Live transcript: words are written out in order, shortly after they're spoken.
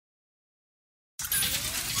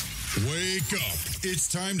Wake up. It's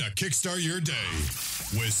time to kickstart your day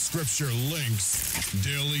with Scripture Links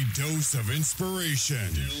Daily Dose of Inspiration.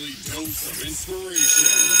 Daily Dose of Inspiration.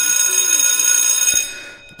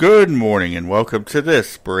 Good morning and welcome to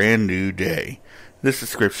this brand new day. This is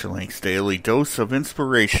Scripture Links Daily Dose of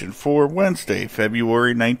Inspiration for Wednesday,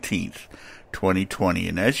 February 19th, 2020.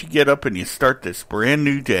 And as you get up and you start this brand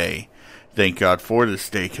new day, thank God for this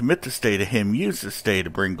day. Commit this day to Him. Use this day to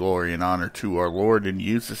bring glory and honor to our Lord. And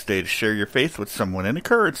use this day to share your faith with someone and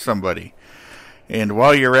encourage somebody. And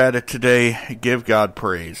while you're at it today, give God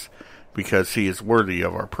praise. Because He is worthy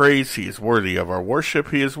of our praise. He is worthy of our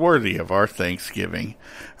worship. He is worthy of our thanksgiving.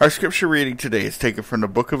 Our scripture reading today is taken from the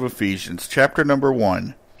book of Ephesians, chapter number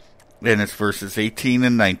 1. And it's verses 18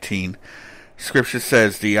 and 19. Scripture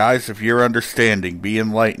says, "The eyes of your understanding be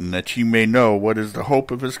enlightened, that ye may know what is the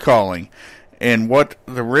hope of His calling, and what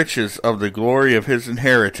the riches of the glory of His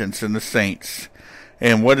inheritance in the saints,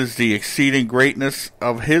 and what is the exceeding greatness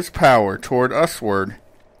of His power toward usward,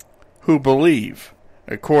 who believe,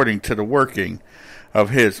 according to the working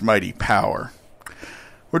of His mighty power."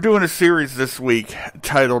 We're doing a series this week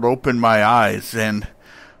titled Open My Eyes, and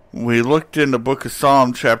we looked in the book of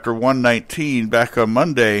Psalm chapter 119 back on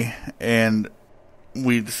Monday, and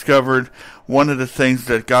we discovered one of the things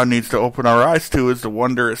that God needs to open our eyes to is the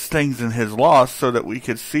wondrous things in His law, so that we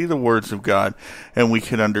can see the words of God and we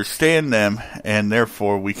can understand them, and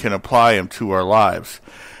therefore we can apply them to our lives.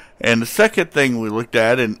 And the second thing we looked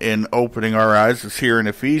at in opening our eyes was here in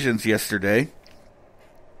Ephesians yesterday.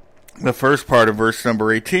 The first part of verse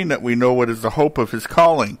number 18, that we know what is the hope of His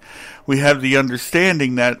calling. We have the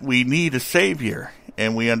understanding that we need a Savior,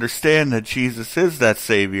 and we understand that Jesus is that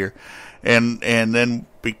Savior. And then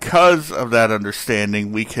because of that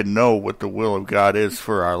understanding, we can know what the will of God is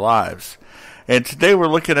for our lives. And today we're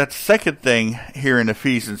looking at the second thing here in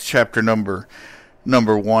Ephesians chapter number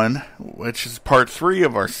 1, which is part 3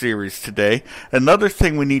 of our series today. Another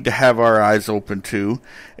thing we need to have our eyes open to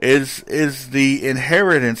is the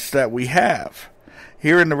inheritance that we have.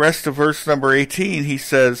 Here in the rest of verse number 18, he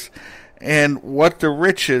says, "And what the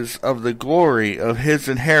riches of the glory of His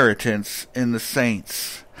inheritance in the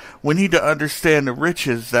saints." We need to understand the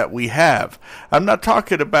riches that we have. I'm not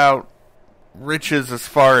talking about riches as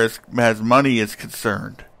far as money is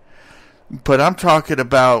concerned, but I'm talking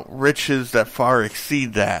about riches that far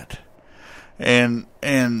exceed that. And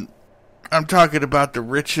I'm talking about the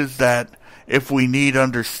riches that if we need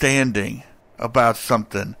understanding about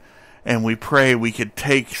something and we pray, we could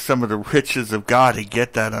take some of the riches of God and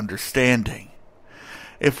get that understanding.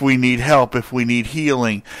 If we need help, if we need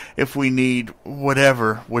healing, if we need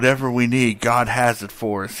whatever we need, God has it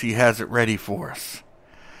for us. He has it ready for us.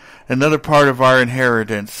 Another part of our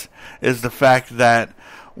inheritance is the fact that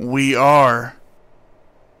we are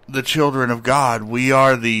the children of God. We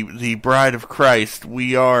are the bride of Christ.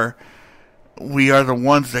 We are the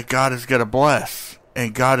ones that God is going to bless,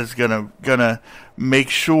 and God is going to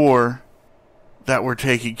make sure that we're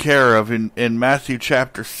taken care of. In Matthew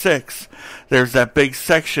chapter 6, there's that big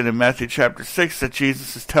section in Matthew chapter 6 that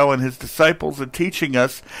Jesus is telling His disciples and teaching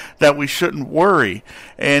us that we shouldn't worry.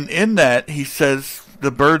 And in that, He says the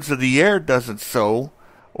birds of the air doesn't sow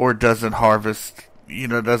or doesn't harvest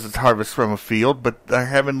from a field, but our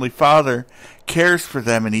Heavenly Father cares for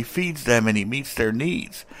them, and He feeds them, and He meets their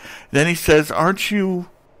needs. Then He says, aren't you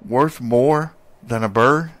worth more than a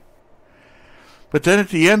bird? But then at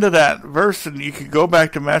the end of that verse, and you can go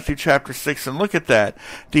back to Matthew chapter 6 and look at that,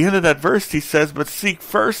 at the end of that verse He says, "But seek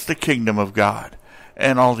first the kingdom of God,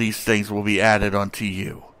 and all these things will be added unto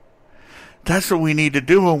you." That's what we need to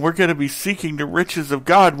do when we're going to be seeking the riches of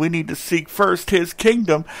God. We need to seek first His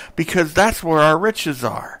kingdom, because that's where our riches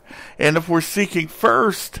are. And if we're seeking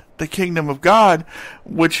first the kingdom of God,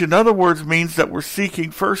 which in other words means that we're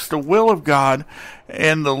seeking first the will of God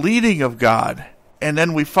and the leading of God, and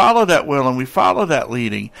then we follow that will and we follow that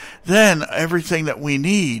leading, then everything that we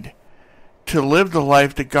need to live the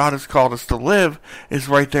life that God has called us to live is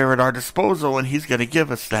right there at our disposal, and He's going to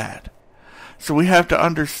give us that. So we have to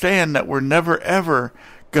understand that we're never ever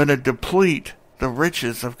going to deplete the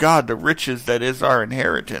riches of God, the riches that is our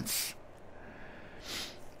inheritance.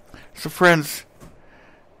 So friends,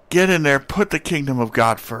 get in there, put the kingdom of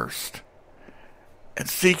God first, and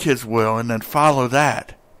seek His will, and then follow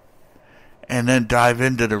that. And then dive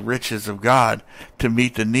into the riches of God to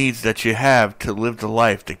meet the needs that you have to live the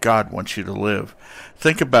life that God wants you to live.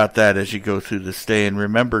 Think about that as you go through this day, and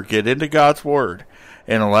remember, get into God's Word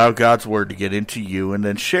and allow God's Word to get into you, and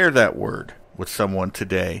then share that Word with someone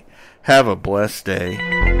today. Have a blessed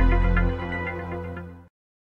day.